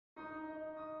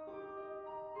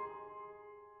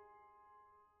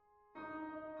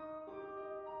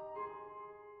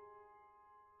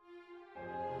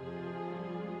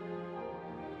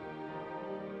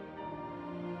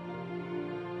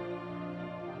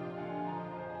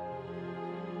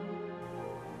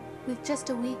With just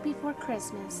a week before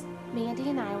Christmas, Mandy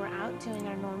and I were out doing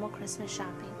our normal Christmas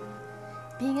shopping.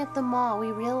 Being at the mall, we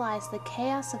realized the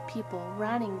chaos of people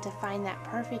running to find that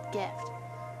perfect gift,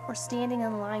 or standing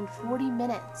in line 40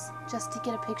 minutes just to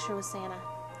get a picture with Santa.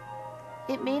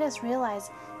 It made us realize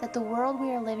that the world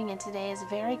we are living in today is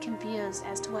very confused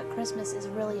as to what Christmas is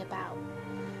really about.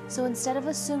 So instead of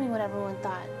assuming what everyone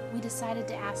thought, we decided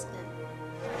to ask them.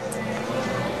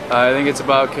 I think it's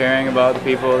about caring about the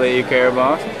people that you care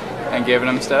about and giving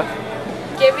them stuff.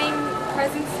 Giving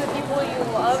presents to people you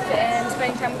love and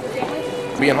spending time with your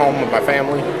family. Being home with my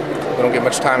family. We don't get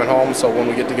much time at home, so when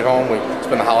we get home, we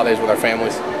spend the holidays with our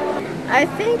families. I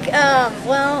think,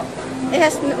 well, it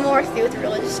has more to do with the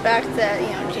religious fact that,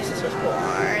 Jesus was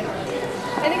born.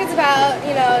 I think it's about,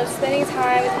 spending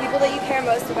time with people that you care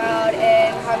most about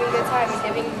and having a good time and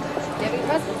giving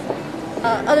presents.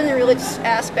 Other than the religious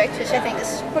aspect, which I think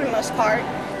is, for the most part,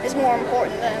 is more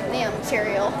important than,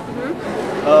 material.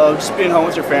 Just being home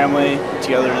with your family,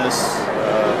 togetherness,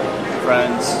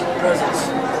 friends. Presents.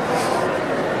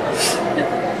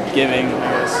 Giving, I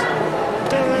guess.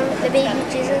 The baby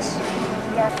Jesus.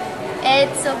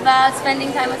 It's about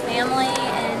spending time with family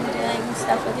and doing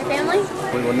stuff with your family.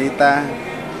 Muy bonita,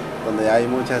 donde hay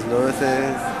muchas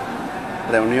luces,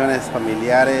 reuniones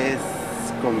familiares,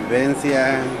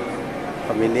 convivencia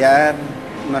familiar,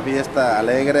 una fiesta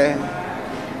alegre,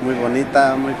 muy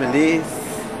bonita, muy feliz.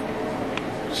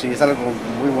 Sí, es algo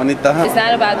muy bonito. It's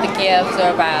not about the gifts or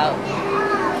about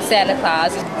Santa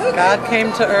Claus. God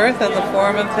came to earth in the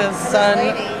form of His Son,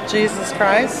 Jesus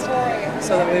Christ,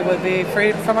 so that we would be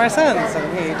freed from our sins.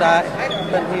 And He died,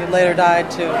 but He later died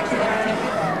to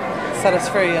set us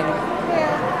free. And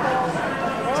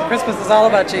so Christmas is all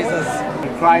about Jesus.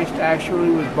 Christ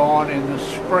actually was born in the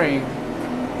spring,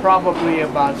 probably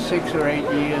about 6 or 8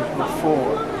 years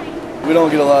before. We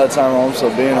don't get a lot of time home, so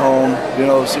being home, being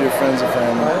able to see your friends and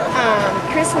family.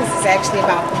 Christmas is actually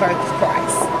about the birth of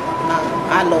Christ,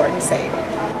 our Lord and Savior.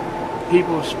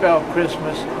 People spell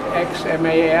Christmas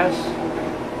X-M-A-S,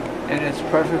 and it's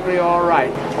perfectly all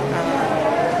right.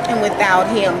 And without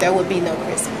Him, there would be no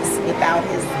Christmas. Without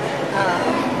His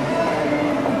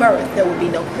birth, there would be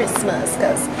no Christmas,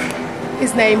 because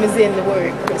His name is in the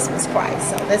word Christmas, Christ.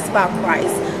 So that's about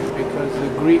Christ. Because the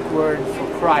Greek word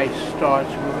for Christ starts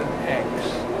with an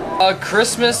X.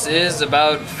 Christmas is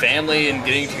about family and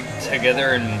getting together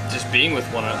and just being with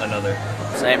one another.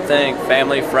 Same thing,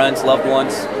 family, friends, loved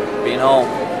ones, being home.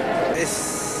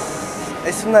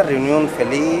 Es una reunión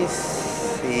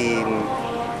feliz y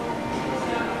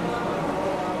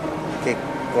que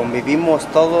convivimos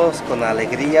todos con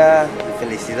alegría y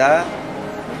felicidad.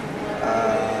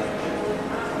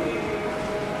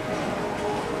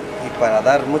 Y para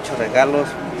dar muchos regalos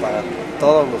para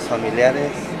todos los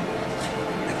familiares.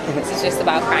 This is just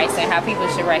about Christ and how people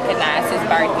should recognize His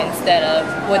birth instead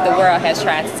of what the world has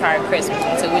tried to turn Christmas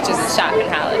into, which is a shopping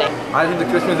holiday. I think the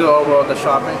Christmas is all about the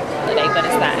shopping. Holiday, but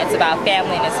it's not. It's about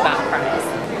family and it's about Christ.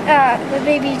 The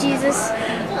baby Jesus,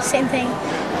 same thing.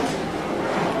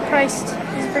 Christ,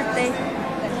 His birthday.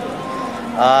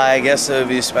 I guess it would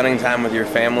be spending time with your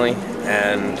family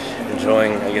and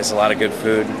enjoying, a lot of good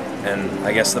food. And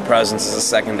I guess the presents is a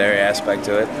secondary aspect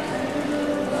to it.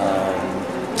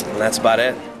 And that's about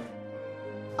it.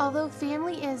 Although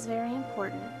family is very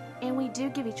important, and we do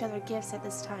give each other gifts at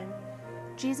this time,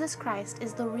 Jesus Christ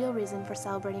is the real reason for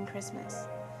celebrating Christmas.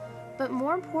 But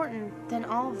more important than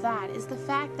all of that is the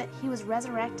fact that He was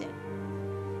resurrected.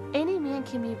 Any man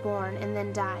can be born and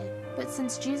then die, but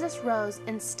since Jesus rose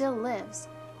and still lives,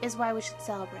 is why we should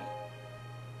celebrate.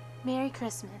 Merry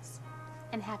Christmas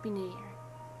and Happy New Year.